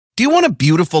Do you want a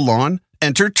beautiful lawn?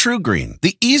 Enter TruGreen,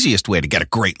 the easiest way to get a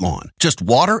great lawn. Just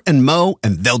water and mow,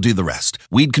 and they'll do the rest.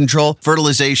 Weed control,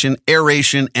 fertilization,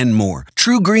 aeration, and more.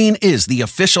 TruGreen is the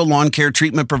official lawn care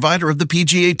treatment provider of the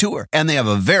PGA Tour, and they have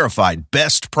a verified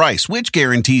best price, which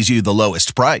guarantees you the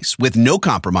lowest price with no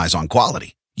compromise on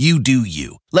quality. You do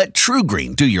you. Let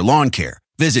TruGreen do your lawn care.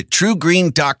 Visit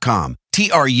TruGreen.com,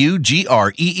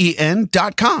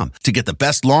 TruGreen.com, to get the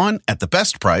best lawn at the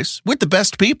best price with the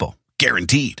best people.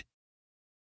 Guaranteed.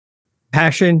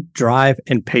 Passion, drive,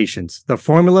 and patience. The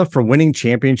formula for winning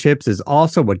championships is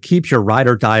also what keeps your ride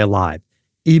or die alive.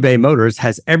 eBay Motors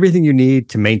has everything you need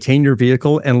to maintain your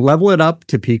vehicle and level it up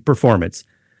to peak performance.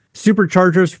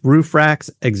 Superchargers, roof racks,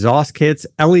 exhaust kits,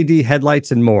 LED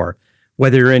headlights, and more.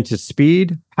 Whether you're into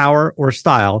speed, power, or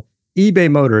style,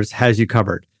 eBay Motors has you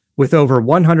covered. With over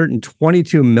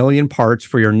 122 million parts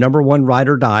for your number one ride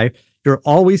or die, you'll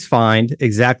always find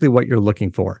exactly what you're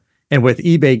looking for. And with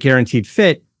eBay Guaranteed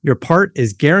Fit, your part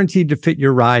is guaranteed to fit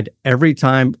your ride every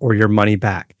time or your money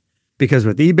back. Because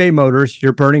with eBay Motors,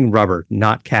 you're burning rubber,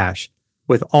 not cash.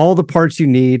 With all the parts you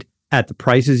need at the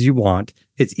prices you want,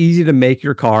 it's easy to make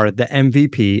your car the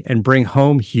MVP and bring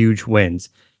home huge wins.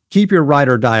 Keep your ride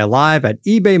or die alive at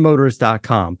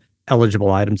ebaymotors.com.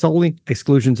 Eligible items only.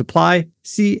 Exclusions apply.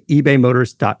 See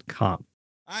ebaymotors.com.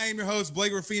 I am your host,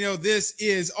 Blake Ruffino. This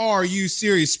is Are You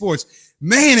Serious Sports?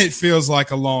 Man, it feels like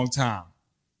a long time.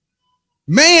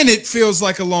 It feels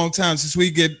like a long time since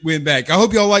we went back. I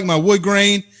hope y'all like my wood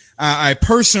grain. I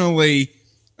personally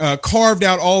carved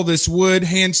out all this wood,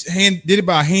 did it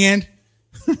by hand.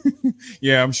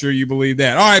 Yeah, I'm sure you believe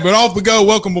that. All right, but off we go.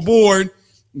 Welcome aboard.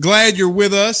 Glad you're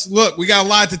with us. Look, we got a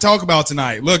lot to talk about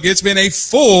tonight. Look, it's been a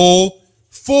full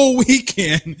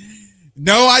weekend.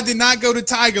 No, I did not go to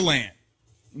Tigerland.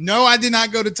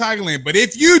 But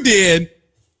if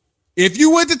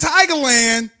you went to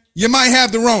Tigerland, you might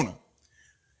have the Rona.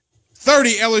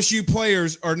 30 LSU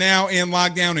players are now in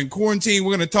lockdown and quarantine.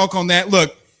 We're going to talk on that.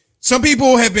 Look, some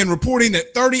people have been reporting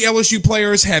that 30 LSU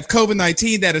players have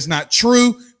COVID-19. That is not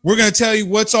true. We're going to tell you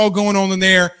what's all going on in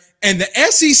there. And the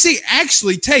SEC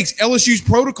actually takes LSU's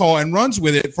protocol and runs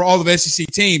with it for all of SEC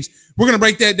teams. We're going to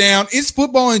break that down. Is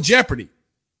football in jeopardy?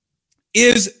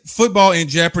 We're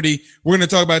going to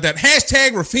talk about that.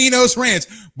 Hashtag Ruffino's Rants.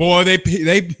 Boy, they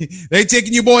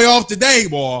ticking your boy off today,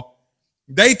 boy.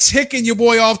 They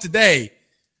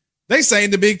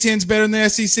saying the Big Ten's better than the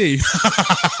SEC.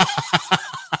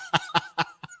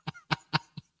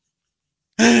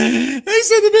 They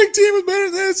said the Big Ten was better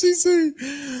than the SEC.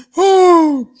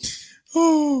 Oh.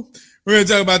 We're going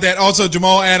to talk about that. Also,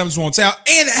 Jamal Adams wants out.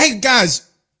 And, hey,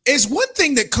 guys, is one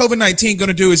thing that COVID-19 going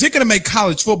to do, is it going to make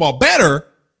college football better?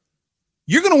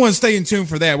 You're going to want to stay in tune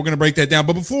for that. We're going to break that down.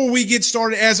 But before we get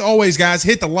started, as always, guys,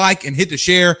 hit the like and hit the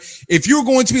share. If you're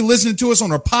going to be listening to us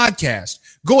on our podcast,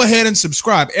 go ahead and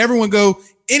subscribe. Everyone go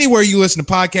anywhere you listen to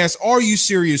podcasts. Are You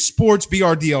Serious Sports?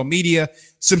 BRDL Media.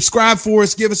 Subscribe for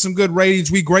us. Give us some good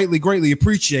ratings. We greatly, greatly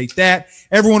appreciate that.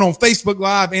 Everyone on Facebook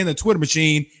Live and the Twitter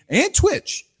machine and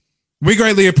Twitch. We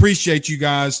greatly appreciate you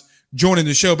guys joining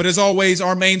the show. But as always,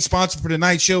 our main sponsor for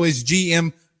tonight's show is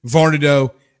GM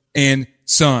Varnado and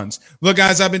Sons. Look,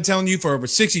 guys, I've been telling you for over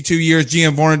 62 years,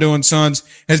 GM Varnado and Sons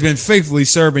has been faithfully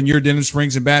serving your Denham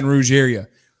Springs and Baton Rouge area.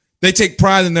 They take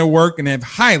pride in their work and have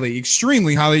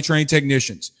extremely highly trained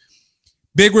technicians.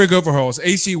 Big rig overhauls,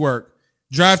 AC work,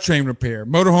 drivetrain repair,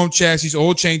 motorhome chassis,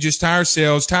 oil changes, tire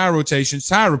sales, tire rotations,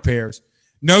 tire repairs.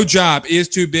 No job is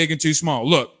too big and too small.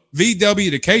 Look,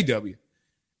 VW to KW,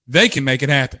 they can make it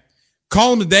happen.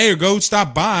 Call them today or go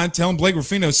stop by and tell them Blake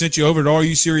Ruffino sent you over to Are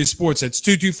You Serious Sports. That's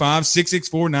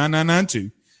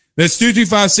 225-664-9992. That's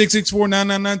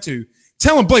 225-664-9992.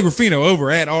 Tell them Blake Ruffino over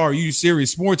at Are You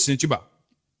Serious Sports sent you by.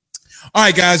 All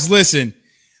right, guys, listen.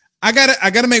 I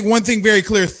gotta make one thing very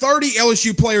clear. 30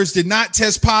 LSU players did not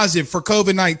test positive for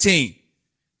COVID-19.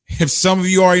 If some of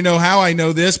you already know how I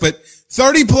know this, but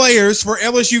 30 players for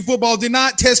LSU football did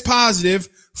not test positive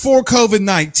for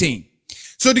COVID-19.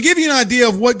 So to give you an idea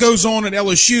of what goes on at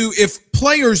LSU, if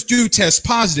players do test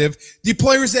positive, the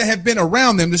players that have been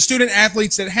around them, the student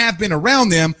athletes that have been around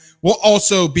them, will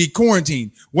also be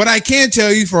quarantined. What I can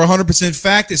tell you for 100%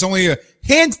 fact is only a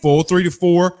handful, 3 to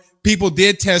 4 people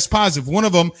did test positive. One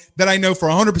of them that I know for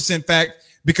 100% fact,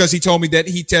 because he told me that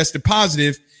he tested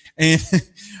positive, and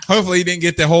hopefully he didn't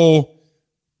get the whole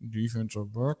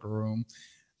defensive back room,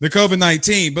 the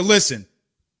COVID-19. But listen,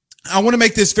 I want to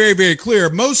make this very, very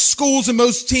clear. Most schools and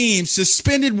most teams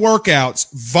suspended workouts.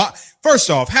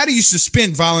 First off, how do you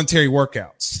suspend voluntary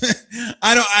workouts?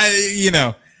 How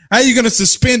are you going to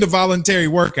suspend a voluntary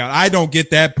workout? I don't get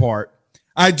that part.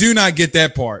 I do not get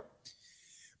that part.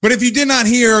 But if you did not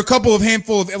hear, a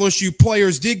handful of LSU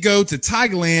players did go to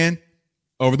Tigerland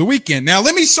over the weekend. Now,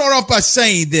 let me start off by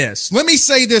saying this. Let me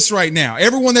say this right now.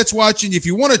 Everyone that's watching, if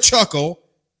you want to chuckle,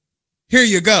 here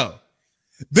you go.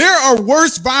 There are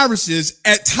worse viruses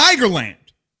at Tigerland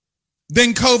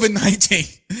than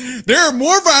COVID-19. There are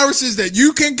more viruses that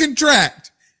you can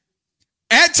contract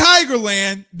at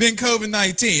Tigerland than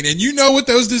COVID-19. And you know what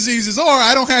those diseases are.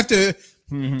 I don't have to.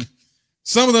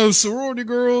 Some of those sorority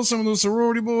girls, some of those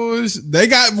sorority boys, they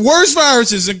got worse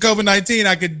viruses than COVID-19.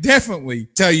 I could definitely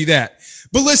tell you that.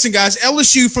 But listen, guys,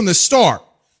 LSU from the start,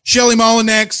 Shelly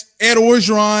Molinax, Ed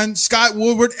Orgeron, Scott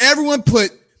Woodward, everyone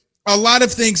put a lot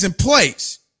of things in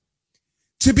place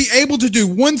to be able to do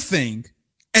one thing,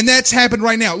 and that's happened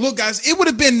right now. Look, guys, it would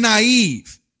have been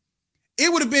naive.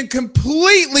 It would have been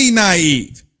completely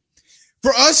naive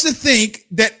for us to think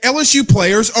that LSU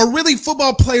players are really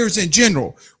football players in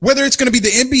general, whether it's going to be the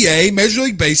NBA, Major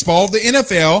League Baseball, the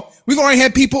NFL. We've already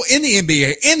had people in the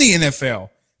NBA, in the NFL,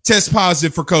 test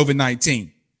positive for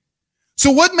COVID-19.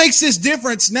 So what makes this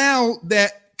difference now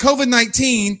that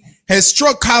COVID-19 has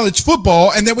struck college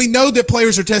football and that we know that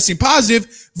players are testing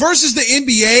positive versus the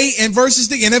NBA and versus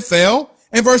the NFL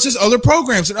and versus other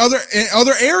programs and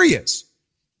other areas?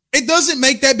 It doesn't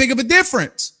make that big of a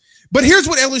difference. But here's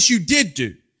what LSU did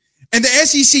do. And the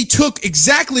SEC took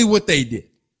exactly what they did.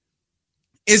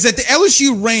 Is that the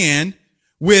LSU ran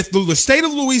with the state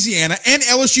of Louisiana and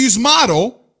LSU's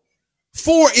model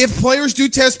for if players do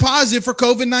test positive for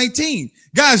COVID-19.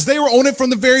 Guys, they were on it from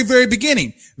the very, very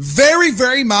beginning. Very,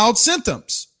 very mild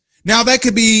symptoms. Now, that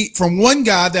could be from one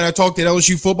guy that I talked at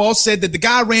LSU football said that the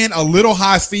guy ran a little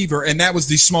high fever, and that was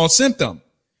the small symptom.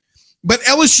 But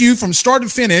LSU, from start to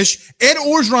finish, Ed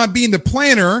Orgeron being the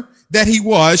planner that he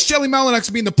was, Shelly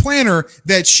Molinax being the planner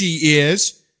that she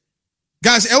is,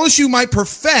 guys, LSU might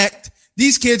perfect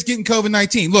these kids getting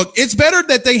COVID-19. Look, it's better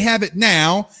that they have it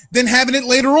now than having it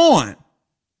later on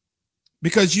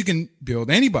because you can build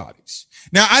antibodies.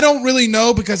 Now, I don't really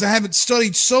know because I haven't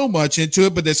studied so much into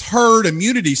it, but this herd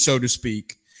immunity, so to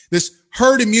speak, this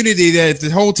herd immunity that if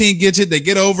the whole team gets it, they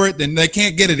get over it, then they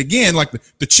can't get it again, like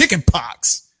the chicken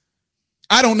pox.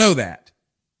 I don't know that.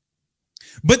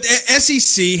 But the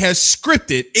SEC has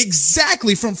scripted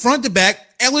exactly from front to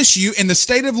back LSU and the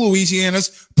state of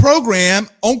Louisiana's program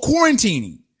on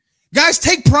quarantining. Guys,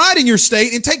 take pride in your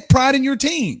state and take pride in your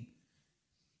team.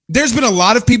 There's been a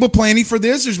lot of people planning for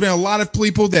this. There's been a lot of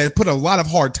people that put a lot of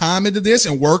hard time into this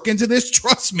and work into this.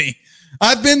 Trust me,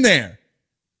 I've been there.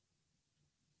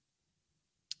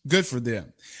 Good for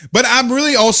them. But I'm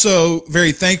really also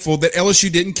very thankful that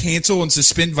LSU didn't cancel and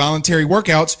suspend voluntary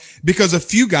workouts because a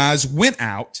few guys went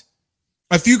out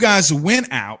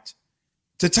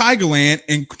to Tigerland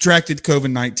and contracted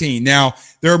COVID-19. Now,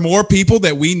 there are more people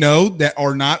that we know that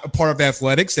are not a part of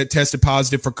athletics that tested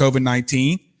positive for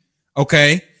COVID-19.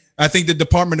 Okay. I think the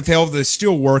Department of Health is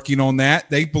still working on that.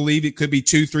 They believe it could be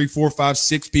 2, 3, 4, 5,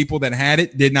 6 people that had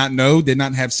it, did not know, did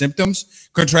not have symptoms.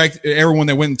 Everyone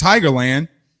that went in Tigerland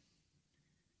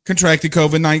contracted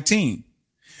COVID-19.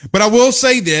 But I will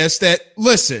say this, that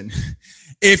listen,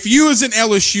 if you as an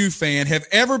LSU fan have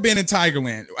ever been in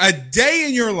Tigerland, a day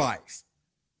in your life,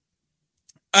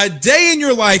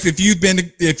 if you've been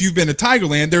to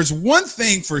Tigerland, there's one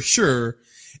thing for sure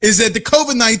is that the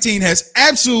COVID-19 has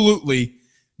absolutely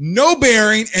no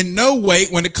bearing and no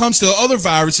weight when it comes to other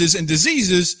viruses and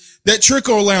diseases that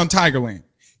trickle around Tigerland.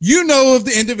 You know of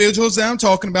the individuals that I'm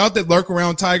talking about that lurk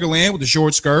around Tigerland with the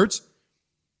short skirts.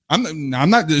 I'm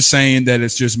not just saying that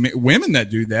it's just women that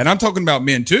do that. I'm talking about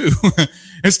men too.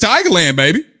 It's Tigerland,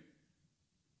 baby.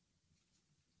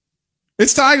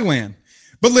 It's Tigerland.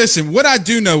 But listen, what I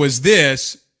do know is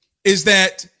this, is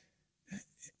that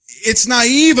it's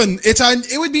naive and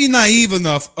it would be naive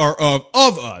enough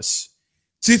of us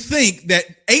to think that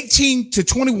 18 to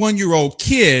 21-year-old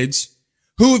kids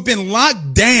who have been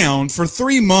locked down for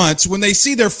 3 months, when they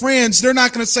see their friends, they're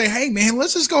not going to say, hey man,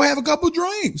 let's just go have a couple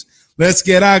drinks. Let's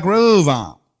get our groove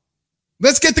on.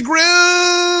 Let's get the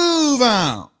groove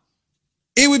on.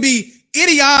 It would be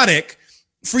idiotic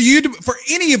for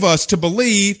any of us to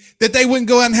believe that they wouldn't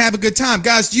go out and have a good time.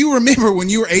 Guys, do you remember when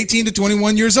you were 18 to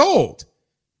 21 years old?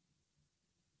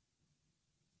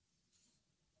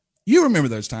 You remember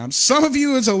those times. Some of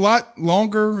you, it's a lot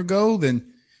longer ago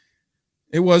than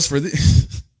it was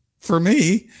for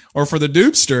me or for the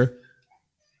Dubster.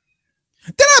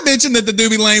 Did I mention that the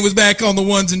Doobie Lane was back on the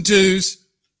 1s and 2s?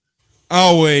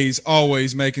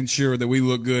 Always making sure that we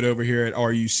look good over here at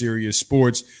Are You Serious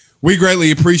Sports. We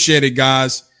greatly appreciate it,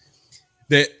 guys,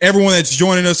 that everyone that's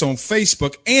joining us on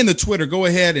Facebook and the Twitter, go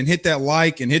ahead and hit that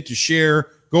like and hit the share.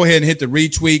 go ahead and hit the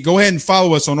retweet. Go ahead and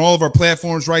follow us on all of our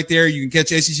platforms right there. You can catch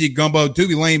SEC Gumbo.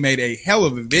 Doobie Lane made a hell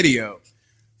of a video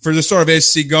for the start of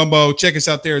SEC Gumbo. Check us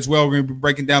out there as well. We're going to be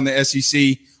breaking down the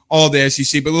SEC, all the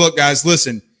SEC. But look, guys,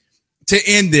 listen, to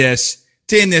end this,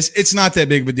 it's not that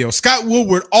big of a deal. Scott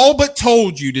Woodward all but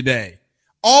told you today,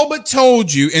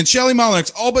 and Shelly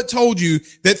Mollenix all but told you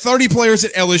that 30 players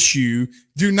at LSU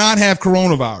do not have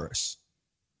coronavirus.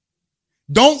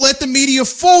 Don't let the media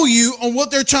fool you on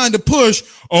what they're trying to push.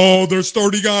 Oh, there's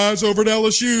 30 guys over at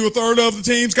LSU. A third of the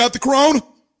team's got the corona.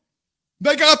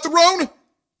 They got the Rona.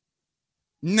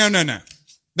 No.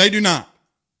 They do not.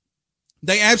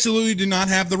 They absolutely do not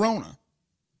have the Rona.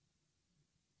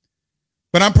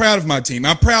 But I'm proud of my team.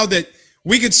 I'm proud that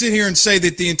we could sit here and say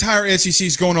that the entire SEC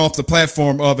is going off the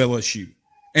platform of LSU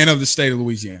and of the state of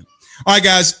Louisiana. All right,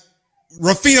 guys.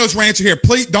 Ruffino's Rants are here.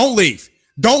 Please don't leave.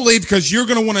 Don't leave because you're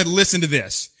going to want to listen to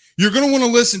this. You're going to want to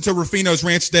listen to Ruffino's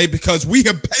Rants today because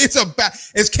it's about,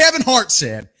 as Kevin Hart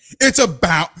said, it's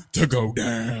about to go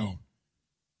down.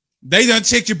 They done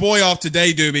ticked your boy off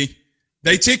today, Doobie.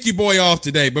 They ticked your boy off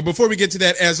today. But before we get to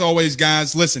that, as always,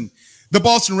 guys, listen, the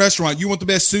Boston Restaurant, you want the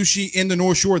best sushi in the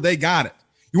North Shore? They got it.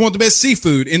 You want the best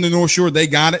seafood in the North Shore? They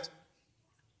got it.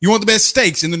 You want the best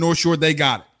steaks in the North Shore? They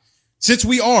got it. Since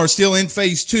we are still in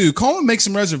phase 2, call and make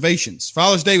some reservations.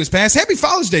 Father's Day was passed. Happy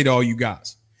Father's Day to all you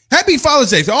guys. Happy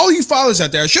Father's Day to all you fathers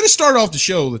out there. I should have started off the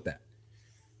show with that.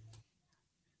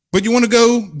 But you want to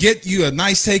go get you a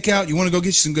nice takeout. You want to go get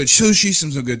you some good sushi,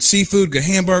 some good seafood, good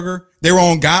hamburger. They were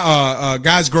on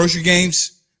Guys Grocery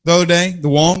Games the other day, the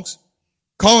Wongs.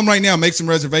 Call them right now. Make some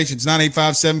reservations.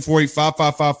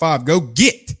 985-748-5555. Go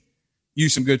get you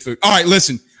some good food. All right,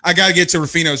 listen. I got to get to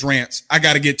Ruffino's Rants. I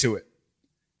got to get to it.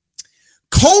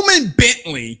 Coleman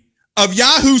Bentley of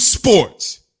Yahoo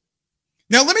Sports.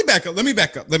 Now, let me back up.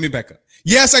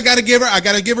 Yes, I got to give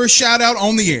her a shout out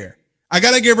on the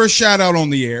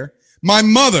air. My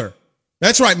mother,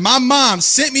 that's right, my mom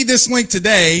sent me this link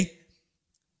today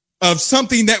of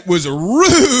something that was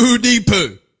Rudy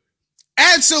Poo.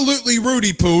 Absolutely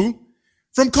Rudy Poo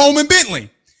from Coleman Bentley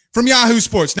from Yahoo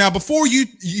Sports. Now, before you're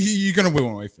going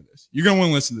to wait for this. You're going to want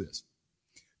to listen to this.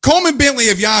 Coleman Bentley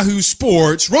of Yahoo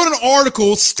Sports wrote an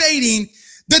article stating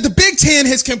that the Big Ten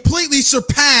has completely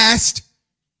surpassed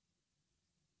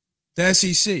the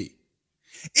SEC.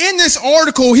 In this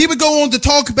article, he would go on to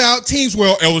talk about teams.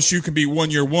 Well, LSU can be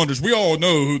one-year wonders. We all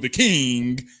know who the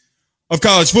king of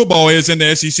college football is in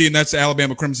the SEC, and that's the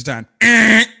Alabama Crimson Tide.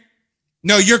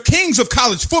 No, your kings of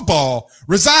college football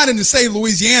reside in the state of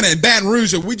Louisiana and Baton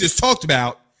Rouge that we just talked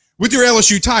about with your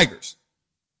LSU Tigers.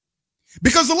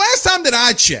 Because the last time that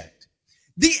I checked,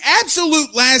 the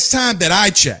absolute last time that I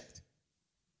checked,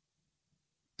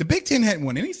 the Big Ten hadn't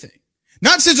won anything.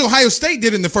 Not since Ohio State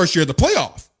did in the first year of the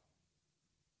playoff.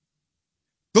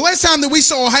 The last time that we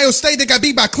saw Ohio State, they got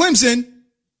beat by Clemson,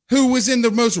 who was in the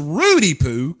most Rudy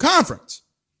Poo conference.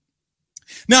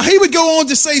 Now, he would go on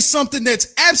to say something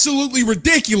that's absolutely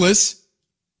ridiculous.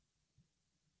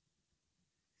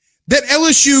 That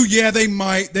LSU, yeah, they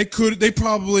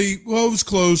probably, it was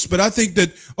close, but I think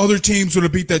that other teams would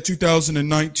have beat that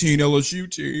 2019 LSU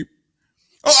team.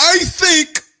 I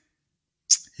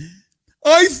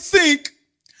think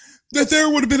that there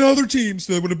would have been other teams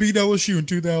that would have beat LSU in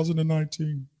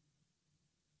 2019.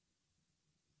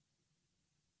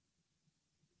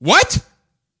 What?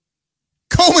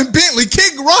 Coleman Bentley,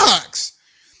 King Rocks.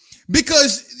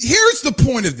 Because here's the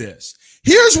point of this.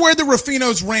 Here's where the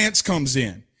Ruffino's Rants comes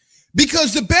in.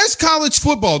 Because the best college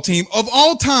football team of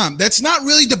all time, that's not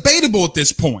really debatable at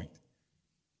this point.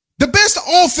 The best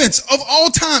offense of all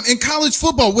time in college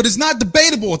football, what is not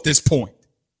debatable at this point.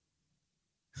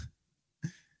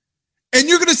 And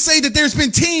you're going to say that there's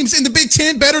been teams in the Big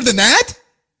Ten better than that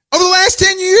over the last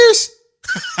 10 years?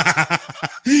 How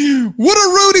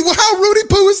Rudy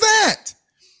Poo is that?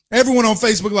 Everyone on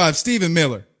Facebook Live, Stephen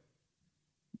Miller.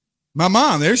 My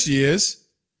mom, there she is.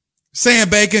 Sam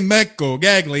Bacon, Meckel,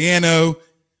 Gagliano.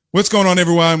 What's going on,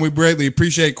 everyone? We greatly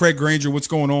appreciate Craig Granger. What's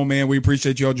going on, man? We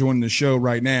appreciate y'all joining the show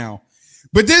right now.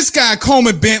 But this guy,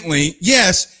 Coleman Bentley,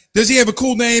 yes, does he have a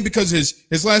cool name because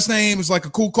his last name is like a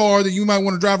cool car that you might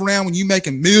want to drive around when you're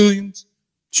making millions?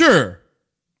 Sure.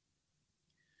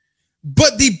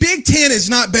 But the Big Ten is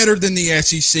not better than the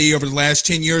SEC over the last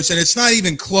 10 years, and it's not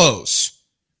even close.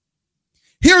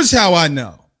 Here's how I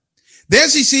know. The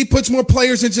SEC puts more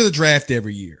players into the draft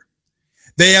every year.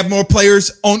 They have more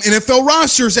players on NFL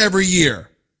rosters every year.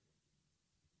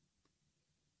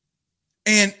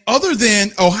 And other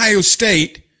than Ohio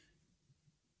State,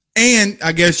 and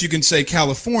I guess you can say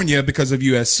California because of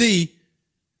USC,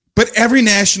 but every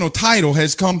national title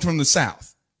has come from the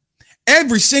South.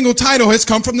 Every single title has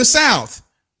come from the South.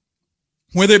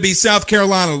 whether it be South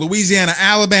Carolina, Louisiana,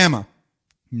 Alabama.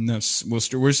 No,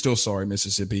 we're still sorry,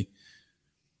 Mississippi.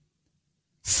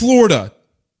 Florida.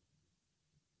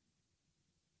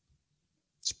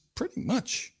 It's pretty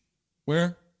much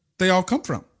where they all come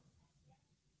from.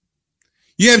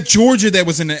 You have Georgia that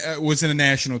was in a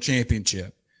national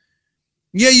championship.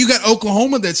 Yeah, you got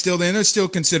Oklahoma that's still there. They're still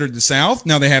considered the South.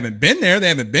 Now, they haven't been there. They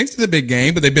haven't been to the big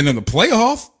game, but they've been in the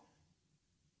playoff.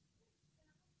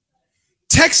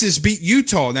 Texas beat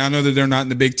Utah. Now, I know that they're not in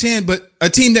the Big Ten, but a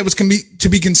team that was to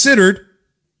be considered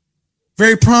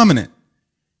very prominent.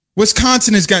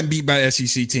 Wisconsin has gotten beat by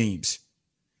SEC teams.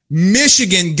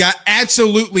 Michigan got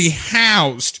absolutely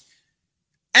housed.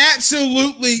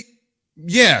 Absolutely,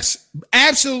 yes.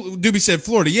 Absolutely, Doobie said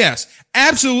Florida, yes.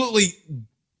 Absolutely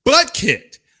butt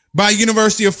kicked by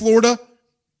University of Florida.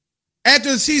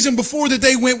 After the season before that,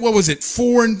 they went,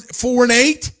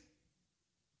 4-8?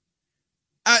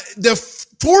 The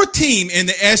fourth team in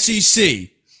the SEC,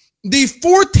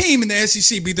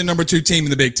 beat the number 2 team in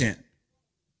the Big Ten.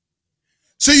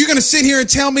 So you're going to sit here and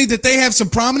tell me that they have some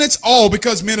prominence? Oh,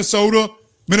 because Minnesota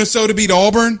beat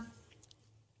Auburn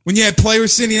when you had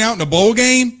players sitting out in a bowl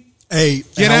game? Hey,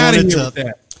 get out of here with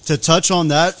that. To touch on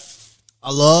that,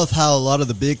 I love how a lot of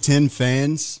the Big Ten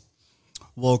fans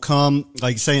will come,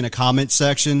 like say in a comment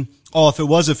section, oh, if it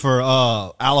wasn't for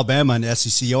Alabama and the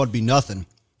SEC, it would be nothing.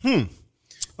 All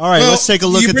right, let's take a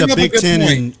look at the Big Ten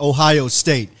and Ohio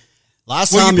State.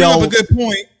 Last time you bring up a good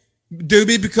point,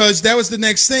 Doobie, because that was the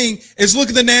next thing, is look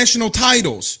at the national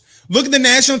titles. Look at the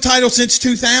national titles since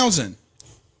 2000.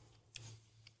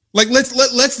 Like, let's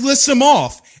list them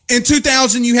off. In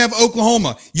 2000, you have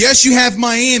Oklahoma. Yes, you have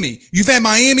Miami. You've had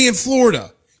Miami and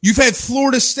Florida. You've had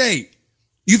Florida State.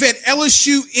 You've had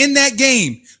LSU in that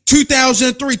game.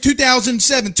 2003,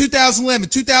 2007, 2011,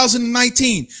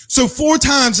 2019. So 4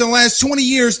 times in the last 20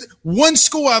 years, one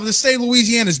school out of the state of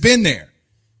Louisiana has been there.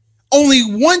 Only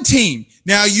one team.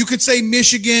 Now, you could say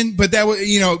Michigan, but that was,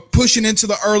 pushing into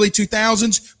the early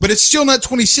 2000s, but it's still not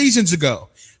 20 seasons ago.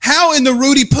 How in the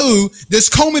Rudy Poo does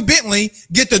Coleman Bentley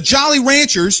get the Jolly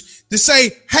Ranchers to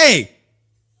say, hey,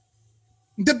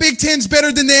 the Big Ten's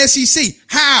better than the SEC?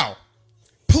 How?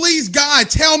 Please,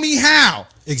 God, tell me how.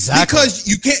 Exactly. Because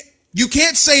you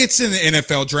can't say it's in the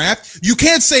NFL draft. You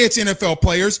can't say it's NFL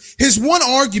players. His one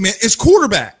argument is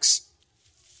quarterbacks.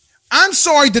 I'm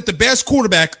sorry that the best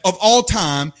quarterback of all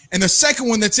time and the second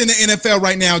one that's in the NFL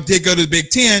right now did go to the Big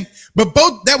Ten, but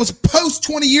that was post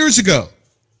 20 years ago.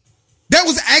 That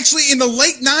was actually in the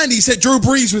late 90s that Drew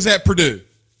Brees was at Purdue.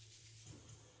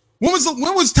 When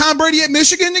was Tom Brady at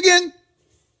Michigan again?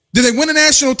 Did they win a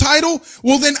national title?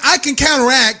 Well, then I can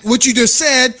counteract what you just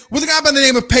said with a guy by the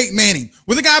name of Peyton Manning,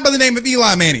 with a guy by the name of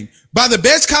Eli Manning, by the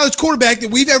best college quarterback that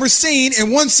we've ever seen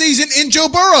in one season in Joe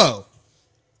Burrow.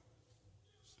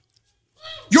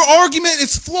 Your argument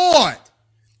is flawed.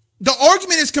 The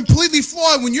argument is completely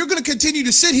flawed when you're going to continue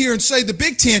to sit here and say the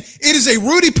Big Ten. It is a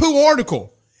Rudy Poo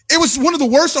article. It was one of the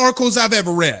worst articles I've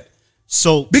ever read.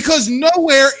 So, because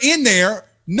nowhere in there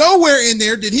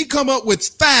did he come up with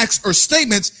facts or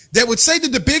statements that would say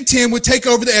that the Big Ten would take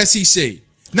over the SEC.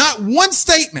 Not one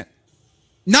statement.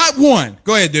 Not one.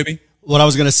 Go ahead, Doobie. What I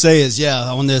was going to say is,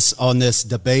 on this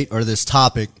debate or this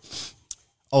topic,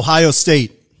 Ohio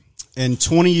State, in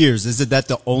 20 years, is it that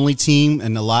the only team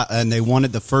and they won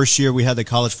it the first year we had the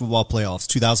college football playoffs,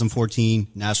 2014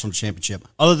 national championship.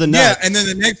 Other than that, and then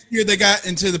the next year they got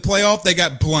into the playoff, they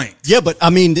got blanked. Yeah, but I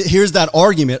mean, here's that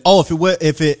argument. Oh,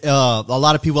 a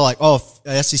lot of people are like, oh,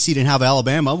 if SEC didn't have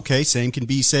Alabama, okay, same can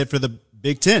be said for the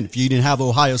Big Ten. If you didn't have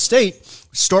Ohio State,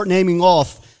 start naming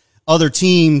off other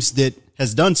teams that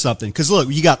has done something. Because look,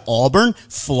 you got Auburn,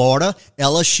 Florida,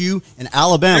 LSU, and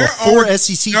Alabama, 4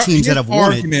 SEC teams that have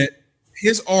won it.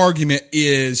 His argument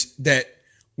is that,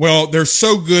 well, they're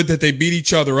so good that they beat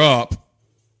each other up,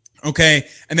 okay,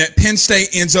 and that Penn State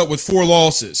ends up with 2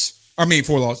 losses. Same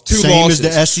as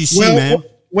the SEC, man.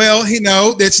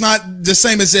 Well, that's not the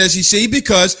same as the SEC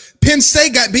because Penn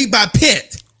State got beat by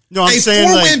Pitt. No, I'm saying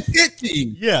 4-win Pitt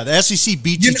team. Yeah, the SEC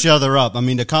beats each other up. I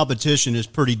mean, the competition is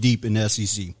pretty deep in the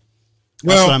SEC.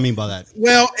 That's what I mean by that.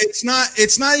 Well, it's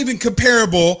not even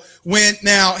comparable when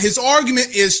now his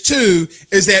argument is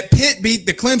that Pitt beat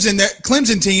the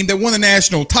Clemson team that won the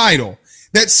national title.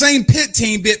 That same Pitt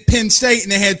team beat Penn State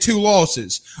and they had 2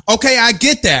 losses. Okay, I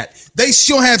get that. They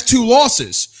still have 2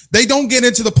 losses. They don't get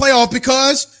into the playoff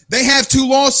because they have 2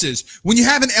 losses. When you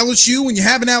have an LSU, when you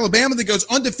have an Alabama that goes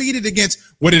undefeated against,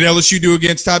 what did LSU do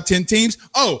against top 10 teams?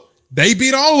 Oh, they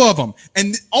beat all of them.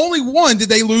 And only one did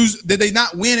they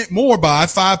not win it more by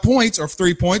 5 points or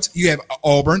 3 points. You have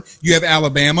Auburn, you have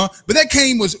Alabama, but that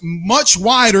game was much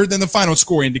wider than the final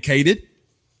score indicated.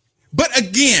 But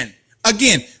again,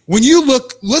 when you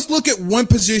look, let's look at one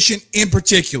position in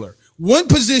particular. One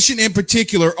position in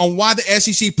particular on why the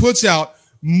SEC puts out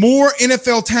more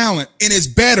NFL talent and is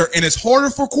better and is harder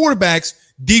for quarterbacks,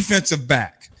 defensive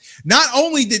back. Not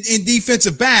only did in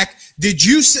defensive back, did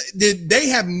they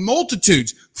have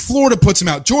multitudes? Florida puts them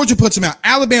out. Georgia puts them out.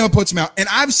 Alabama puts them out. And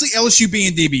obviously LSU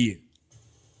being DBU.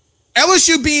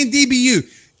 LSU being DBU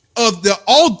of the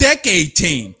all-decade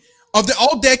team. Of the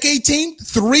all-decade team,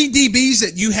 3 DBs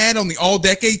that you had on the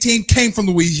all-decade team came from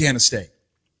Louisiana State.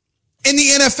 In the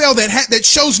NFL, that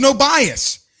shows no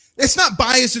bias. It's not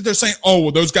bias that they're saying, oh,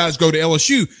 well, those guys go to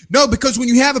LSU. No, because when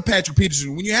you have a Patrick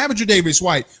Peterson, when you have a Tre'Davious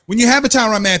White, when you have a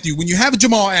Tyrann Mathieu, when you have a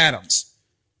Jamal Adams,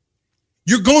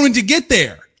 you're going to get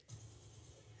there.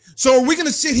 So are we going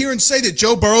to sit here and say that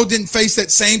Joe Burrow didn't face that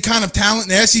same kind of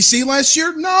talent in the SEC last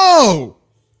year? No.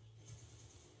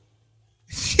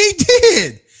 He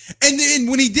did. And then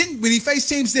when he faced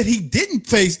teams that he didn't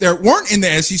face that weren't in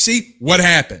the SEC, what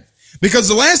happened? Because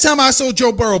the last time I saw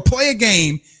Joe Burrow play a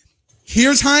game,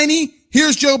 here's Heine,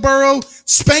 here's Joe Burrow,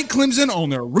 spank Clemson on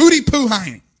their Rudy Poo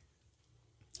Heine.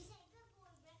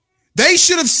 They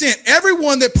should have sent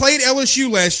everyone that played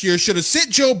LSU last year should have sent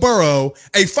Joe Burrow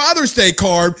a Father's Day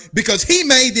card because he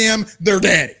made them their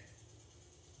daddy.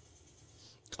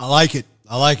 I like it.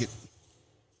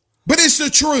 But it's the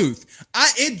truth.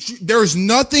 There's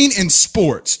nothing in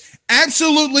sports,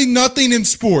 absolutely nothing in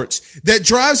sports that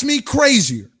drives me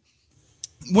crazier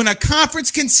when a conference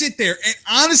can sit there and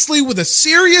honestly with a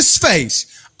serious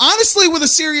face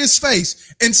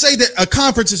and say that a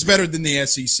conference is better than the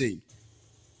SEC.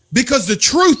 Because the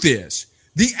truth is,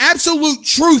 the absolute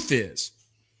truth is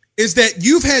that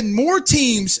you've had more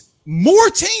teams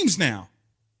now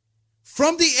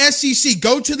from the SEC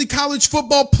go to the college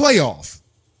football playoff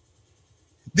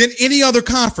than any other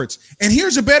conference. And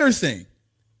here's a better thing.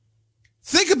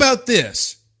 Think about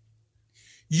this.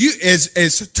 You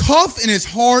as tough and as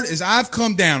hard as I've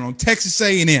come down on Texas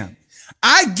A&M,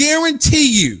 I guarantee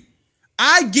you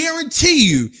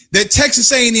that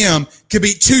Texas A&M could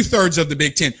beat 2/3 of the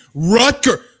Big Ten.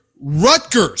 Rutgers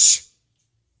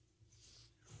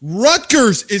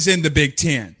is in the Big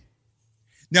Ten.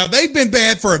 Now they've been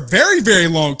bad for a very, very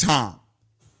long time.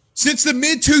 Since the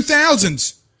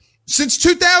mid-2000s. Since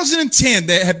 2010,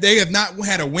 they have not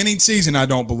had a winning season, I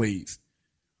don't believe.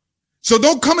 So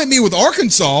don't come at me with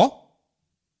Arkansas.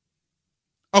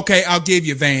 Okay, I'll give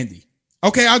you Vandy.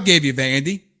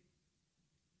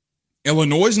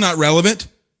 Illinois is not relevant.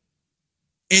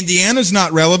 Indiana's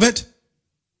not relevant.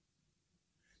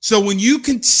 So when you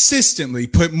consistently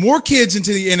put more kids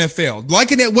into the NFL, like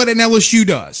what an LSU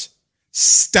does,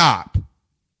 stop.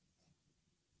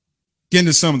 Get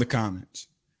into some of the comments.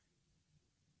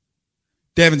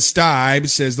 Devin Stibe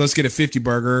says, let's get a 50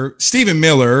 burger. Stephen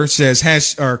Miller says,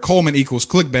 Coleman equals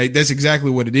clickbait. That's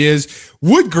exactly what it is.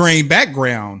 Wood grain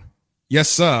background. Yes,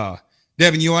 sir.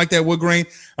 Devin, you like that wood grain?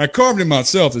 I carved it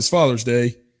myself this Father's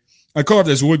Day. I carved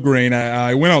this wood grain.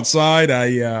 I went outside.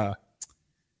 I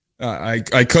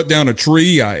cut down a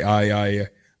tree. I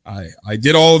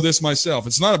did all of this myself.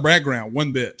 It's not a background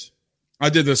one bit. I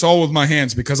did this all with my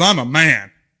hands because I'm a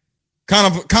man.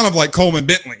 Kind of like Coleman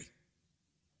Bentley.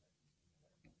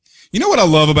 You know what I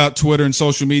love about Twitter and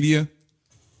social media?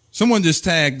 Someone just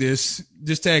tagged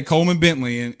Coleman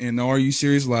Bentley in the Are You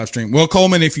Serious live stream. Well,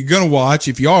 Coleman, if you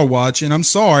are watching, I'm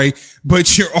sorry,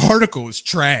 but your article is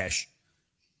trash.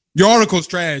 Your article is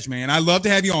trash, man. I'd love to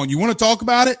have you on. You want to talk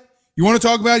about it?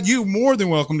 You're more than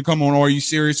welcome to come on Are You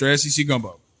Serious or SEC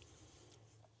Gumbo.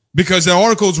 Because the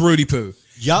article is Rudy Poo.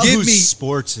 Yahoo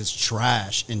Sports is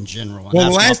trash in general. Well,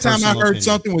 the last time I heard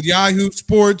something with Yahoo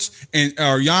Sports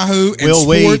or Yahoo and Will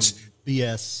Sports. Wade,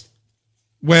 BS.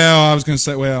 Yeah,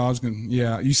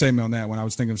 you saved me on that one. I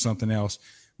was thinking of something else.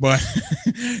 But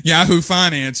Yahoo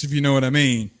Finance, if you know what I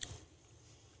mean.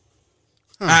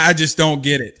 Huh. I just don't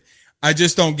get it.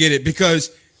 Because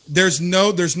there's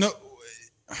no,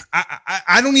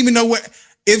 I don't even know what.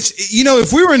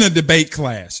 If we were in a debate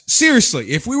class, seriously,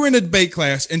 if we were in a debate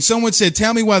class and someone said,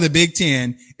 tell me why the Big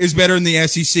Ten is better than the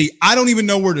SEC, I don't even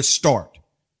know where to start.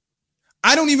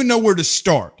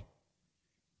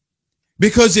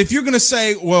 Because if you're going to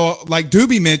say, well, like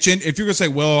Doobie mentioned, if you're going to say,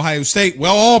 well, Ohio State,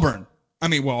 well,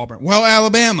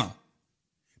 Alabama,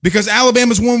 because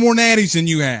Alabama's won more natties than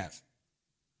you have.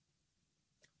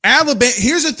 Alabama.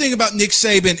 Here's the thing about Nick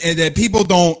Saban and that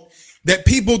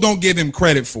people don't give him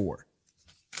credit for.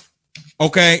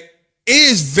 Okay. It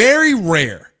is very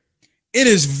rare.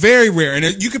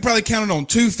 And you could probably count it on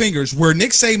 2 fingers where Nick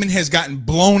Saban has gotten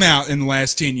blown out in the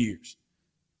last 10 years.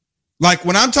 Like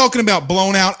when I'm talking about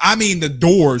blown out, I mean the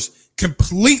doors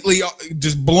completely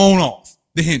just blown off.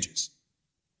 the hinges.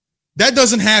 That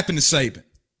doesn't happen to Saban.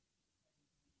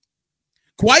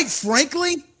 Quite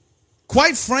frankly,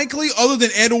 other than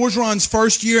Ed Orgeron's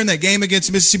first year in that game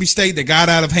against Mississippi State that got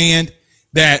out of hand,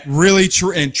 that really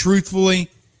and truthfully,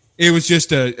 it was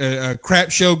just a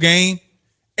crap show game,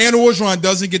 Ed Orgeron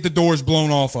doesn't get the doors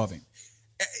blown off of him.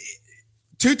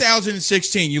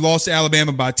 2016, you lost to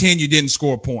Alabama by 10. You didn't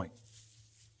score a point.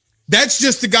 That's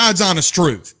just the God's honest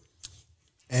truth.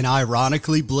 And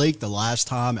ironically, Blake, the last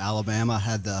time Alabama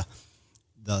had the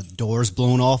doors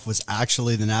blown off was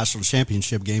actually the national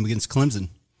championship game against Clemson.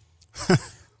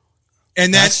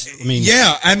 And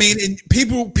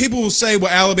people will say,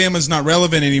 well, Alabama's not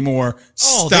relevant anymore.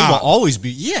 Oh, Stop. they will always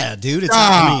be. Yeah, dude.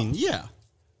 Yeah.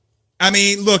 I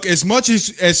mean, look, as much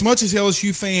as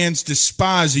LSU fans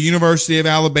despise the University of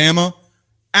Alabama,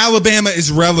 Alabama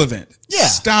is relevant. Yeah.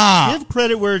 Stop. Give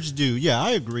credit where it's due. Yeah,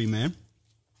 I agree, man.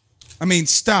 I mean,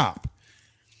 stop.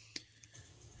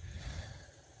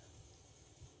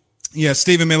 Yeah,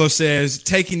 Stephen Miller says,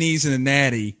 taking these in the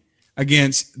natty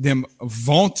against them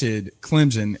vaunted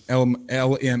Clemson,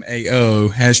 LMAO,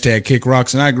 hashtag kick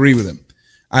rocks, and I agree with him.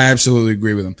 I absolutely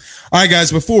agree with him. All right, guys,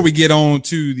 before we get on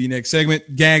to the next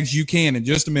segment, Gags, you can in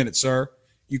just a minute, sir.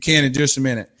 You can in just a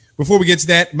minute. Before we get to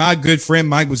that, my good friend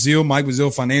Mike Wazil,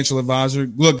 financial advisor.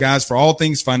 Look, guys, for all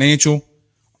things financial,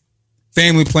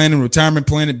 family planning, retirement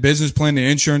planning, business planning,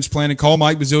 insurance planning, call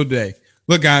Mike Wazil today.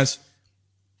 Look, guys,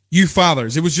 you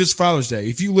fathers, it was just Father's Day.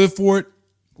 If you live for it,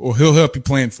 well, he'll help you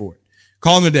plan for it.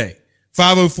 Call him today,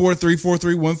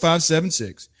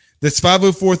 504-343-1576. That's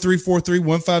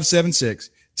 504-343-1576.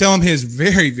 Tell him his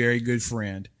very, very good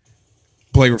friend,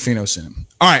 Blake Ruffino, sent him.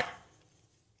 All right.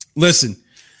 Listen,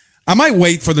 I might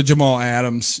wait for the Jamal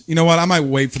Adams. You know what? I might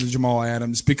wait for the Jamal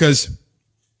Adams because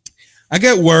I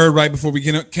got word right before we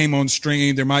came on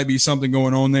stream there might be something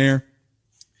going on there.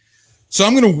 So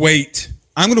I'm going to wait.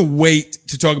 I'm going to wait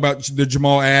to talk about the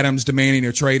Jamal Adams demanding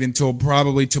a trade until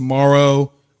probably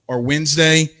tomorrow or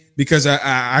Wednesday because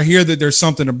I hear that there's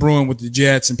something brewing with the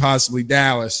Jets and possibly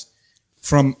Dallas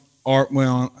from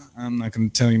well, I'm not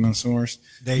going to tell you my source.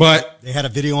 They had a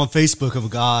video on Facebook of a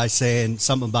guy saying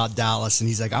something about Dallas, and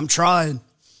he's like, I'm trying.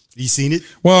 You seen it?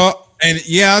 Well, and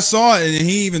yeah, I saw it, and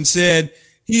he even said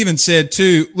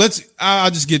too,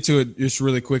 I'll just get to it just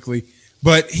really quickly.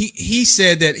 But he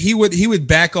said that he would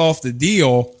back off the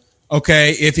deal,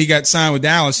 okay, if he got signed with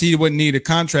Dallas. He wouldn't need a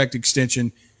contract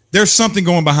extension. There's something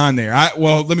going behind there. Let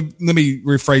me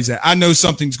rephrase that. I know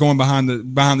something's going behind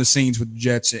the scenes with the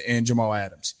Jets and Jamal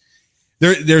Adams.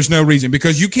 There's no reason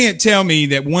because you can't tell me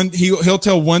that he'll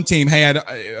tell one team, hey, I had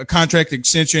a contract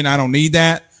extension, I don't need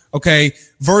that, okay,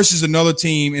 versus another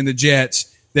team in the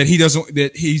Jets that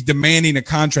he's demanding a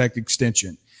contract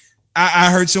extension.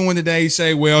 I heard someone today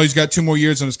say, well, he's got 2 more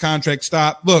years on his contract.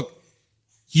 Stop. Look,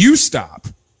 you stop.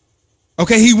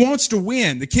 Okay, he wants to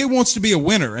win. The kid wants to be a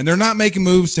winner, and they're not making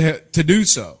moves to do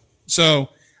so. So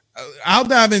I'll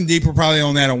dive in deeper probably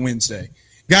on that on Wednesday.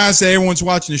 Guys, say everyone's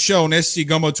watching the show on SC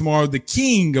Gumbo tomorrow, the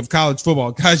king of college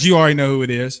football. Guys, you already know who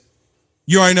it is.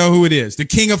 The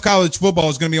king of college football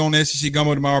is going to be on SC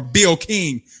Gumbo tomorrow. Bill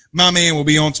King, my man, will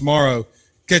be on tomorrow.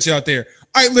 Catch you out there.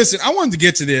 All right, listen, I wanted to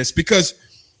get to this because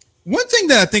one thing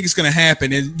that I think is going to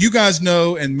happen, and you guys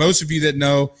know, and most of you that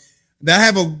know, that I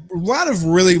have a lot of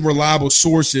really reliable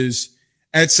sources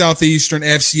at Southeastern,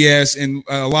 FCS, and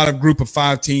a lot of group of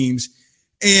 5 teams.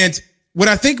 And what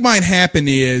I think might happen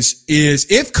is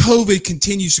if COVID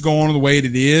continues to go on the way that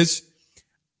it is,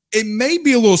 it may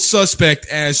be a little suspect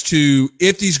as to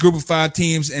if these group of 5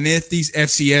 teams and if these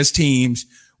FCS teams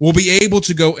will be able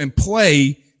to go and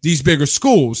play these bigger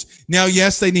schools. Now,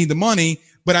 yes, they need the money,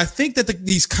 but I think that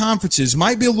these conferences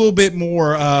might be a little bit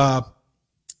more,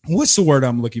 what's the word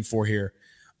I'm looking for here?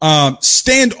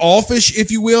 Standoffish, if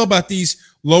you will, about these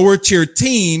lower tier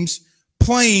teams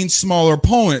playing smaller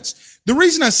opponents. The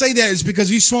reason I say that is because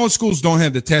these smaller schools don't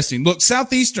have the testing. Look,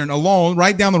 Southeastern alone,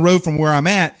 right down the road from where I'm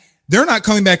at, they're not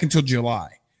coming back until July.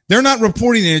 They're not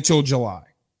reporting it until July.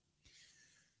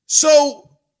 So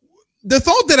the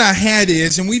thought that I had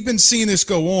is, and we've been seeing this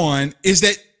go on, is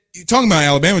that talking about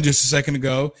Alabama just a second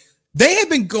ago, they have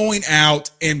been going out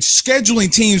and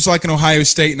scheduling teams like an Ohio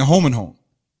State and a home and home.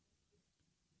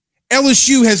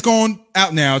 LSU has gone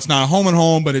out now. It's not a home and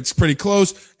home, but it's pretty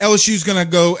close. LSU is going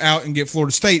to go out and get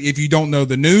Florida State. If you don't know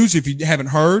the news, if you haven't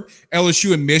heard,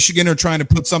 LSU and Michigan are trying to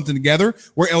put something together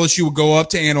where LSU will go up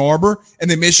to Ann Arbor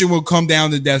and then Michigan will come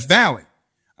down to Death Valley.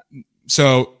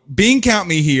 So Bean count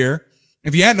me here.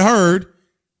 If you hadn't heard,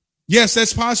 yes,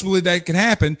 that's possibly that can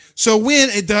happen. So when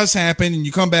it does happen and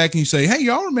you come back and you say, hey,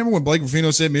 y'all remember when Blake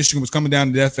Ruffino said Michigan was coming down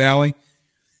to Death Valley?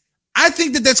 I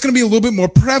think that that's going to be a little bit more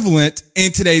prevalent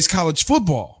in today's college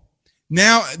football.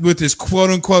 Now, with this quote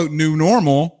unquote new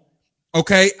normal,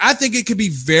 okay, I think it could be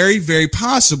very, very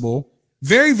possible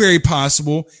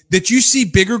that you see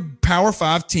bigger Power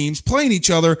 5 teams playing each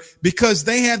other because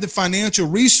they have the financial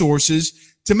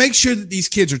resources to make sure that these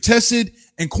kids are tested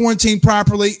and quarantined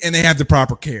properly and they have the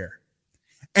proper care.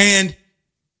 And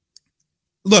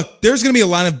look, there's going to be a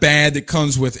lot of bad that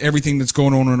comes with everything that's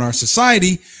going on in our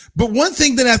society. But one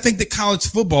thing that I think that college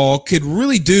football could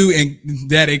really do and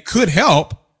that it could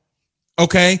help,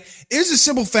 okay, is the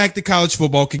simple fact that college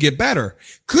football could get better.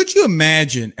 Could you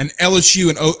imagine an LSU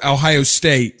and Ohio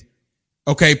State,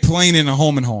 okay, playing in a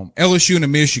home and home, LSU and a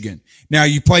Michigan? Now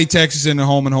you play Texas in a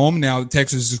home and home. Now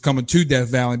Texas is coming to Death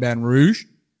Valley, Baton Rouge.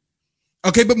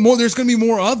 Okay, but there's going to be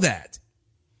more of that.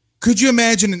 Could you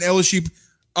imagine an LSU?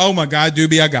 Oh my God,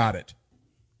 Doobie, I got it.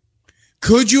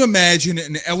 Could you imagine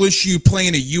an LSU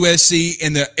playing a USC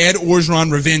in the Ed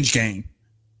Orgeron revenge game?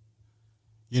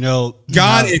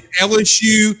 If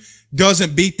LSU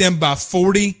doesn't beat them by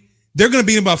 40, they're going to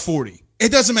beat them by 40.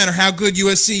 It doesn't matter how good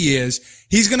USC is.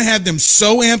 He's going to have them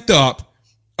so amped up.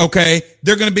 Okay,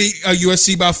 they're going to beat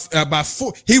USC by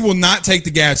 4. He will not take the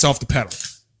gas off the pedal.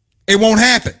 It won't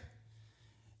happen.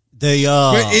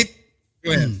 I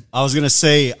was going to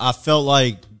say, I felt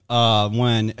like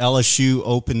when LSU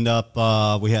opened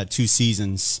up, we had 2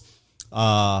 seasons.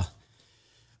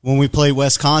 When we played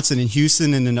Wisconsin in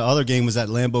Houston, and then the other game was at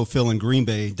Lambeau Field in Green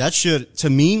Bay. That should, to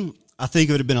me, I think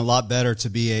it would have been a lot better to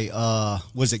be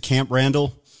was it Camp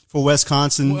Randall for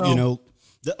Wisconsin? Well,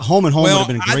 the home and home would have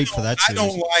been great for that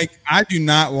series. I do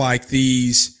not like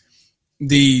these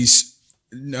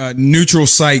neutral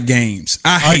site games.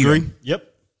 I agree. Them. Yep.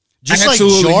 Just like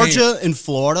Georgia and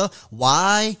Florida,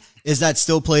 why is that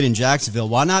still played in Jacksonville?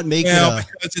 Why not make it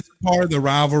because it's part of the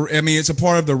rivalry. I mean, it's a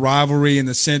part of the rivalry in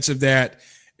the sense of that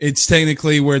it's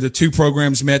technically where the two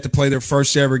programs met to play their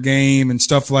first ever game and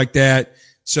stuff like that.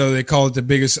 So they call it the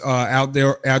biggest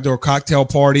outdoor cocktail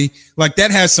party. Like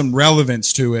that has some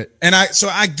relevance to it. And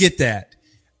I get that.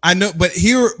 I know, but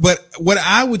what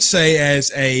I would say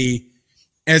as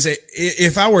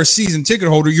if I were a season ticket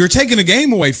holder, you're taking a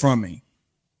game away from me.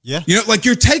 Yeah. Like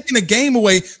you're taking a game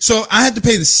away. So I had to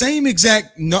pay the same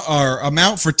exact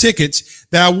amount for tickets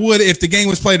that I would if the game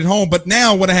was played at home. But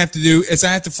now what I have to do is I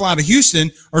have to fly to Houston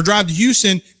or drive to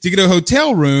Houston to get a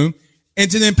hotel room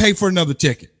and to then pay for another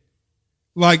ticket.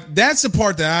 Like that's the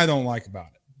part that I don't like about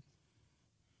it.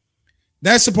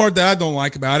 That's the part that I don't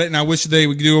like about it. And I wish they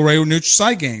would do away with neutral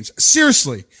site games.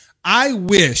 Seriously, I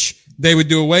wish they would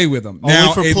do away with them. Only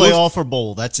now, for playoff or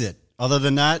bowl. That's it. Other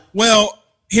than that. Well,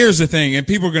 here's the thing, and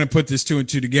people are going to put this 2 and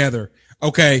 2 together.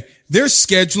 Okay, they're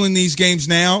scheduling these games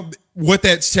now. What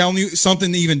that's telling you,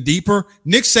 something even deeper,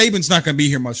 Nick Saban's not going to be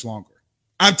here much longer.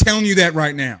 I'm telling you that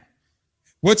right now.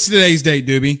 What's today's date,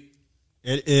 Doobie?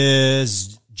 It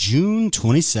is June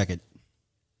 22nd.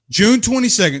 June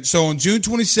 22nd. So on June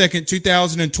 22nd,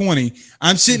 2020,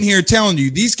 I'm sitting here telling you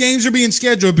these games are being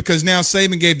scheduled because now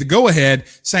Saban gave the go-ahead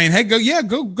saying, hey,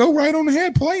 go right on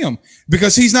ahead, play them,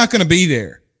 because he's not going to be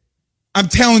there. I'm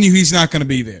telling you, he's not going to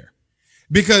be there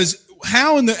because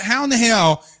how in the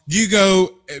hell do you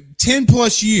go 10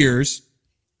 plus years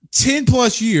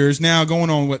now going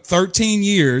on 13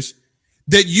 years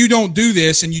that you don't do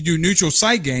this and you do neutral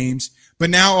site games, but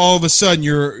now all of a sudden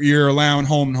you're allowing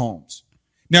home and homes.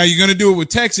 Now you're going to do it with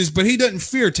Texas, but he doesn't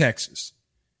fear Texas.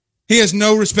 He has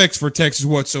no respect for Texas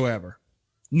whatsoever.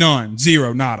 None,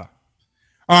 zero, nada.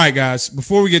 All right, guys,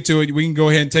 before we get to it, we can go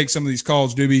ahead and take some of these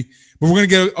calls, Doobie. But we're going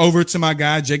to get over to my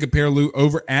guy, Jacob Perilou,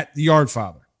 over at the Yard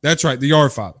Father. That's right, the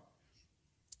Yard Father.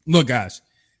 Look, guys,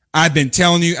 I've been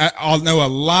telling you, I know a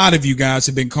lot of you guys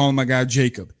have been calling my guy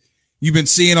Jacob. You've been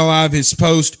seeing a lot of his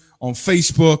posts on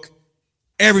Facebook,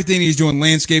 everything he's doing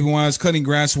landscaping-wise, cutting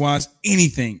grass-wise,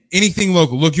 anything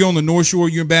local. Look, you're on the North Shore,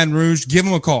 you're in Baton Rouge, give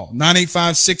him a call,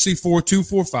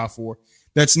 985-634-2454.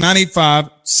 That's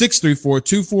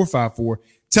 985-634-2454.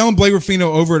 Tell him Blake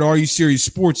Ruffino over at RU Series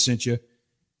Sports sent you,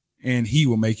 and he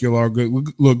will make your lawn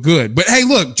look good. But hey,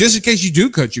 look, just in case you do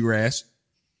cut your grass,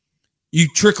 you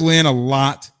trickle in a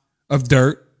lot of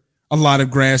dirt, a lot of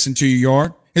grass into your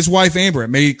yard. His wife, Amber,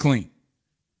 made it clean.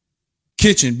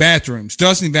 Kitchen, bathrooms,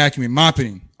 dusting, vacuuming,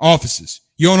 mopping, offices.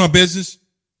 You own her business?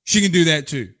 She can do that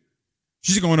too.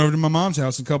 She's going over to my mom's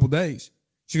house in a couple days.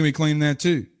 She's going to be cleaning that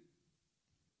too.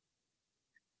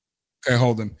 Okay,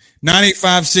 hold them.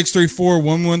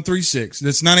 985-634-1136.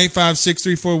 That's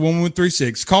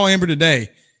 985-634-1136. Call Amber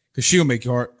today because she'll make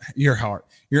your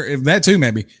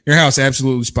house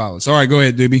absolutely spotless. All right, go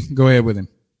ahead, Doobie. Go ahead with him.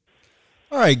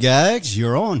 All right, Gags,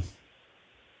 you're on.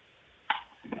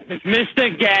 It's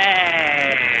Mr.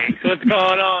 Gags. What's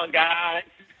going on, guys?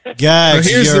 Gags,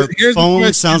 here's your the phone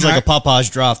question, sounds like a Popeyes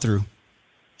drive-through.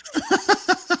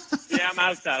 Yeah, I'm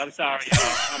outside. I'm sorry,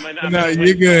 y'all. No,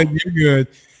 you're good. You're good.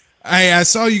 Hey, I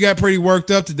saw you got pretty worked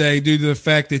up today due to the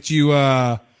fact that you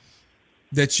wanted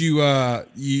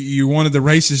the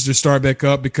races to start back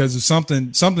up because of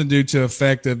something due to the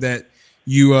effect of that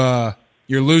you're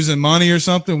losing money or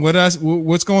something.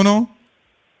 What's going on?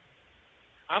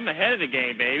 I'm ahead of the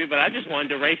game, baby, but I just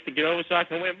wanted the race to get over so I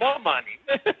can win more money.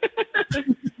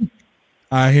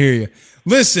 I hear you.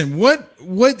 Listen, what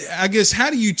I guess how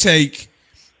do you take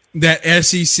that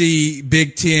SEC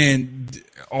Big Ten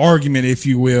argument, if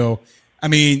you will? I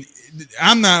mean,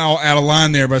 I'm not all out of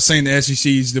line there by saying the SEC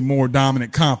is the more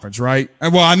dominant conference, right?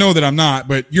 Well, I know that I'm not,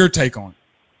 but your take on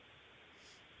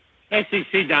it.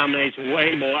 SEC dominates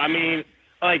way more. I mean,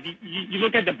 like you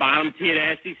look at the bottom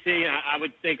tier of the SEC, and I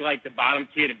would think like the bottom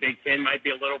tier of the Big Ten might be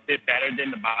a little bit better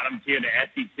than the bottom tier of the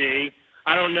SEC.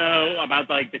 I don't know about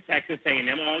like the Texas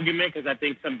A&M argument because I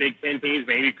think some Big Ten teams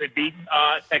maybe could beat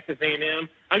Texas A&M.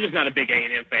 I'm just not a big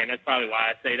A&M fan. That's probably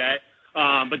why I say that.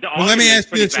 But let me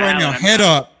ask you this right now. Head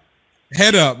up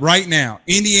right now.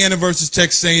 Indiana versus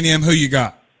Texas A&M. Who you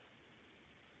got?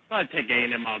 I'd take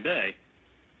A&M all day.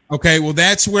 Okay, well,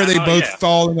 that's where they both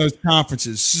fall in those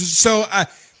conferences. So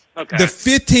the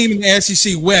fifth team in the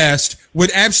SEC West would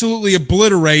absolutely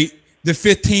obliterate the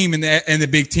fifth team in the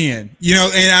Big Ten. You know,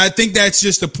 and I think that's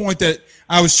just the point that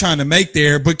I was trying to make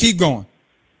there, but keep going.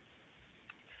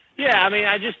 Yeah, I mean,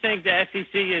 I just think the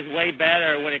SEC is way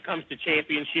better when it comes to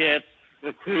championships,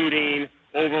 recruiting,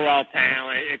 overall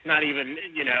talent. It's not even,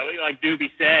 you know, like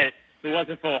Doobie said, if it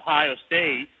wasn't for Ohio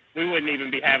State, we wouldn't even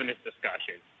be having this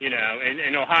discussion, you know.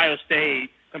 And Ohio State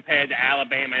compared to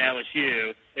Alabama and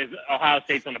LSU, Ohio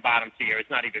State's on the bottom tier. It's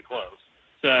not even close.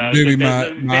 So Bentley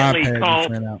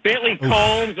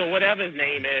Combs or whatever his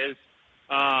name is.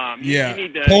 You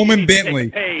need to, Coleman Bentley.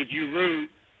 Page, you rude.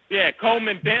 Yeah,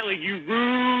 Coleman Bentley, you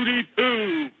Rudy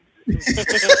Poo.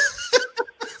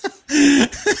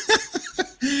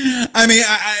 I mean,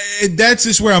 that's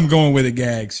just where I'm going with it,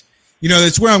 Gags. You know,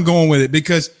 that's where I'm going with it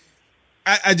because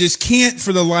I just can't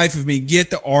for the life of me get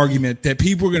the argument that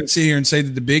people are going to sit here and say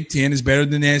that the Big Ten is better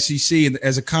than the SEC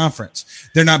as a conference.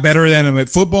 They're not better than them at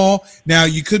football. Now,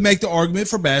 you could make the argument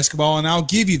for basketball, and I'll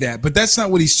give you that, but that's not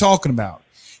what he's talking about.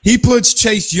 He puts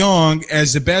Chase Young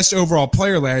as the best overall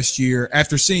player last year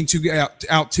after seeing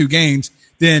out 2 games.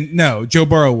 Then, no, Joe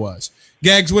Burrow was.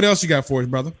 Gags, what else you got for us,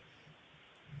 brother?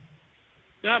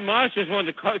 Not much. Just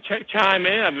wanted to chime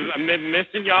in. I've been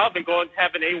missing y'all. I've been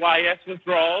having AYS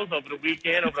withdrawals over the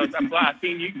weekend. I've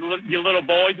seen your little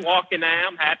boys walking now.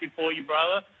 I'm happy for you,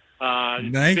 brother.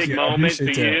 Big moment for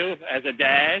you as a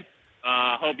dad.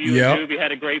 Hope you and Doobie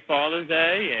had a great Father's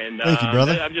Day. And thank you,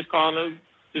 brother. I'm just calling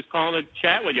to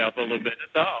chat with y'all for a little bit.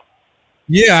 That's all.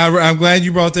 Yeah, I'm glad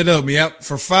you brought that up. Yep,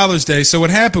 for Father's Day. So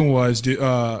what happened was,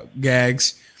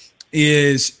 Gags,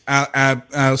 is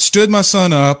I stood my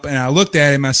son up and I looked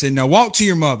at him. I said, "Now walk to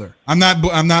your mother." I'm not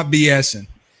BSing.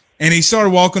 And he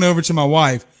started walking over to my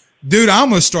wife. Dude, I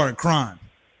almost started crying.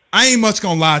 I ain't much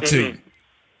gonna lie to you.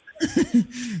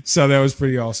 So that was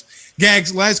pretty awesome.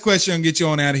 Gags, last question. I'll get you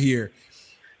on out of here.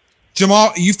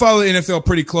 Jamal, you follow the NFL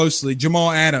pretty closely.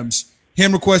 Jamal Adams,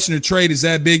 him requesting a trade, is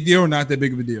that a big deal or not that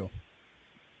big of a deal?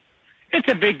 It's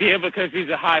a big deal because he's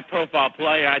a high-profile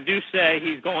player. I do say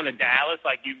he's going to Dallas,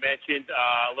 like you mentioned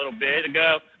a little bit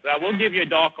ago. But I will give you a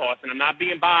dark horse, and I'm not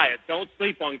being biased. Don't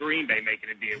sleep on Green Bay making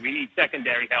a deal. We need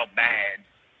secondary help bad.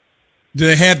 Do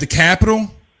they have the capital?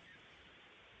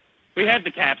 We have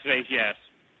the cap space, yes.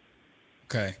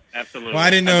 Okay. Absolutely. Well, I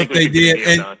didn't know if they did.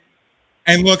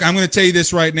 And look, I'm going to tell you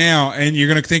this right now, and you're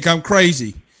going to think I'm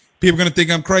crazy. People are going to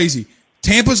think I'm crazy.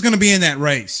 Tampa's going to be in that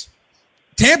race.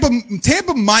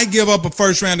 Tampa might give up a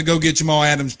first round to go get Jamal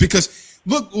Adams because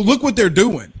look what they're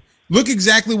doing. Look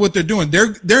exactly what they're doing.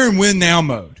 They're in win now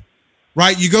mode,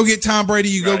 right? You go get Tom Brady,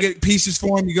 you go get pieces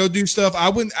for him, you go do stuff.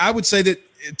 I would say that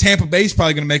Tampa Bay's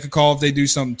probably going to make a call if they do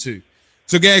something too.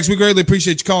 So, Gags, we greatly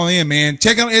appreciate you calling in, man.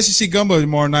 Check out SEC Gumbo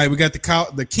tomorrow night. We got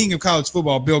the king of college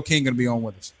football, Bill King, going to be on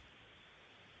with us.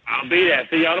 I'll be there.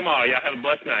 See y'all tomorrow. Y'all have a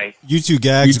blessed night. You too,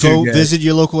 Gags. Go visit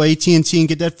your local AT&T and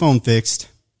get that phone fixed.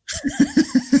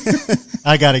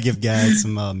 I gotta give Gags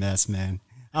some mess, man.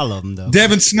 I love him though.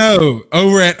 Devin Snow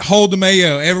over at Hold the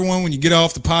Mayo. Everyone, when you get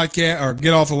off the podcast or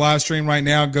get off the live stream right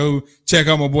now, go check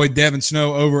out my boy Devin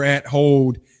Snow over at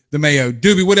Hold the Mayo.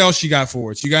 Doobie, what else you got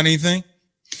for us? You got anything?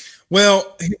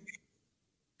 Well,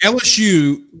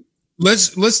 LSU.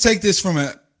 Let's take this from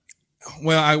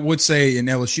I would say an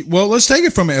LSU. Well, let's take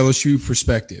it from an LSU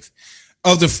perspective.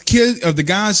 of the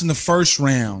guys in the first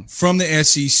round from the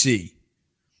SEC.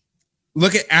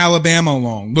 Look at Alabama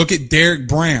alone. Look at Derek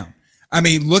Brown. I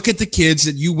mean, look at the kids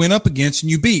that you went up against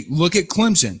and you beat. Look at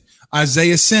Clemson,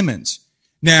 Isaiah Simmons.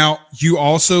 Now, you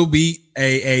also beat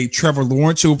a Trevor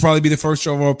Lawrence, who will probably be the first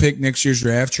overall pick next year's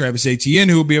draft. Travis Etienne,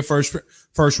 who will be a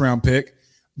first round pick.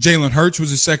 Jalen Hurts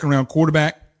was a second round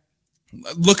quarterback.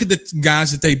 Look at the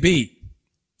guys that they beat.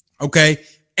 Okay.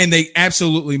 And they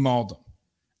absolutely mauled them.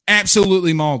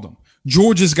 Absolutely mauled them.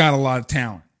 Georgia's got a lot of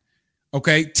talent.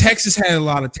 Okay. Texas had a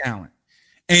lot of talent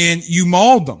and you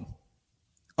mauled them.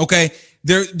 Okay.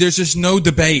 There's just no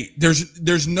debate.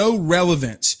 There's no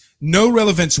relevance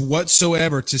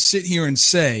whatsoever to sit here and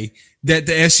say that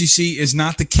the SEC is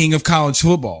not the king of college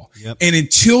football. Yep. And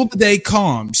until the day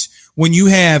comes when you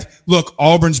have, look,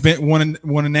 Auburn's been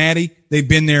won a natty. They've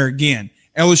been there again.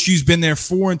 LSU's been there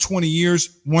 4 in 20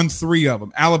 years, won 3 of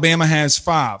them. Alabama has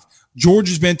 5.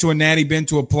 Georgia's been to a natty, been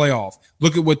to a playoff.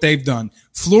 Look at what they've done.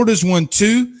 Florida's won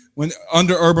 2 when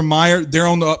under Urban Meyer. They're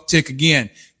on the uptick again.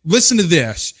 Listen to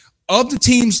this. Of the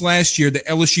teams last year that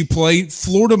LSU played,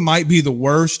 Florida might be the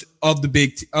worst of the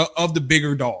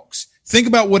bigger dogs. Think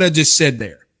about what I just said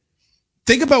there.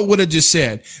 Think about what I just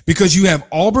said, because you have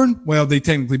Auburn. Well, they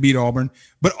technically beat Auburn,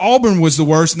 but Auburn was the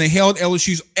worst, and they held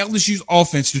LSU's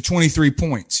offense to 23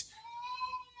 points.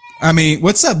 I mean,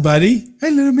 what's up, buddy?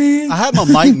 Hey, little man. I had my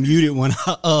mic muted when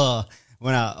I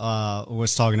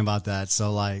was talking about that.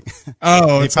 So like,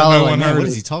 oh, it's probably like, man, what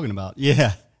is he talking about?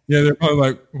 Yeah. Yeah, they're probably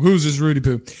like, who's this Rudy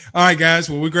Poo? All right, guys.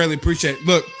 Well, we greatly appreciate it.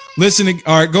 Look, listening.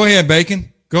 All right, go ahead,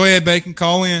 Bacon. Go ahead, Bacon.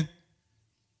 Call in.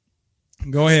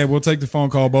 Go ahead. We'll take the phone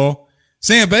call, boy.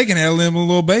 Sam Bacon had a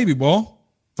little baby, boy.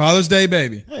 Father's Day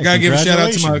baby. Hey, Got to give a shout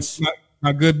out to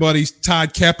my good buddy,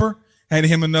 Todd Kepper. Had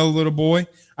him another little boy.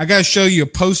 I got to show you a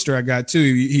poster I got, too.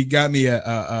 He got me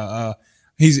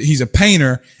he's a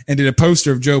painter and did a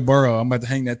poster of Joe Burrow. I'm about to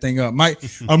hang that thing up.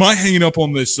 I might hang it up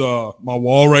on this my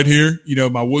wall right here. You know,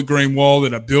 my wood grain wall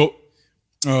that I built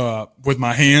with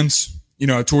my hands. You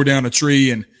know, I tore down a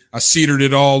tree and I cedared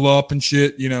it all up and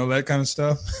shit. You know, that kind of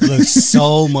stuff. Looks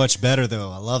so much better though.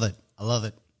 I love it. I love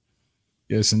it.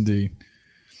 Yes, indeed.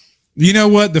 You know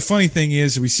what? The funny thing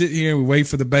is, we sit here, we wait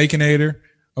for the Baconator.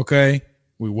 Okay.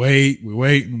 We waiting.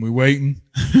 We're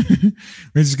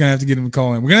just going to have to get him to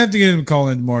call in. We're going to have to get him to call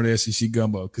in tomorrow to SEC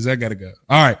Gumbo because I got to go.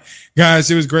 All right,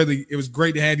 guys, it was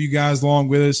great to have you guys along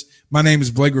with us. My name is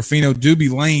Blake Ruffino.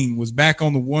 Doobie Lane was back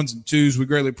on the 1s and 2s. We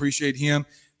greatly appreciate him.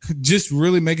 Just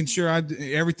really making sure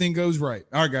everything goes right.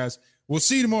 All right, guys. We'll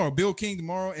see you tomorrow. Bill King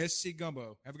tomorrow, SEC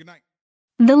Gumbo. Have a good night.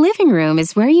 The living room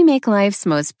is where you make life's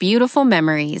most beautiful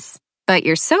memories. But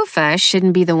your sofa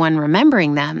shouldn't be the one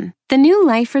remembering them. The new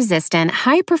life-resistant,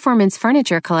 high-performance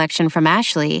furniture collection from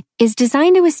Ashley is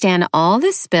designed to withstand all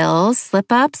the spills,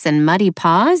 slip-ups, and muddy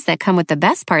paws that come with the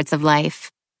best parts of life.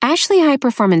 Ashley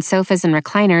high-performance sofas and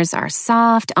recliners are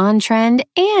soft, on-trend,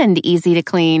 and easy to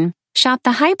clean. Shop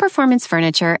the high-performance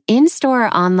furniture in-store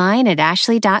or online at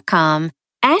ashley.com.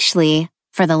 Ashley,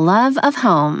 for the love of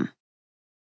home.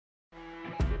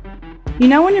 You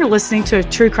know when you're listening to a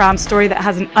true crime story that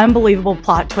has an unbelievable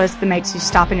plot twist that makes you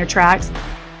stop in your tracks?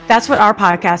 That's what our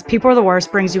podcast, People Are the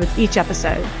Worst, brings you with each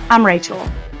episode. I'm Rachel.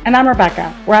 And I'm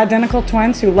Rebecca. We're identical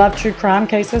twins who love true crime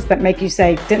cases that make you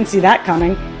say, didn't see that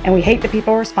coming, and we hate the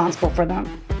people responsible for them.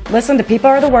 Listen to People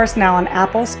Are the Worst now on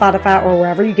Apple, Spotify, or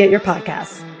wherever you get your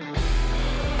podcasts.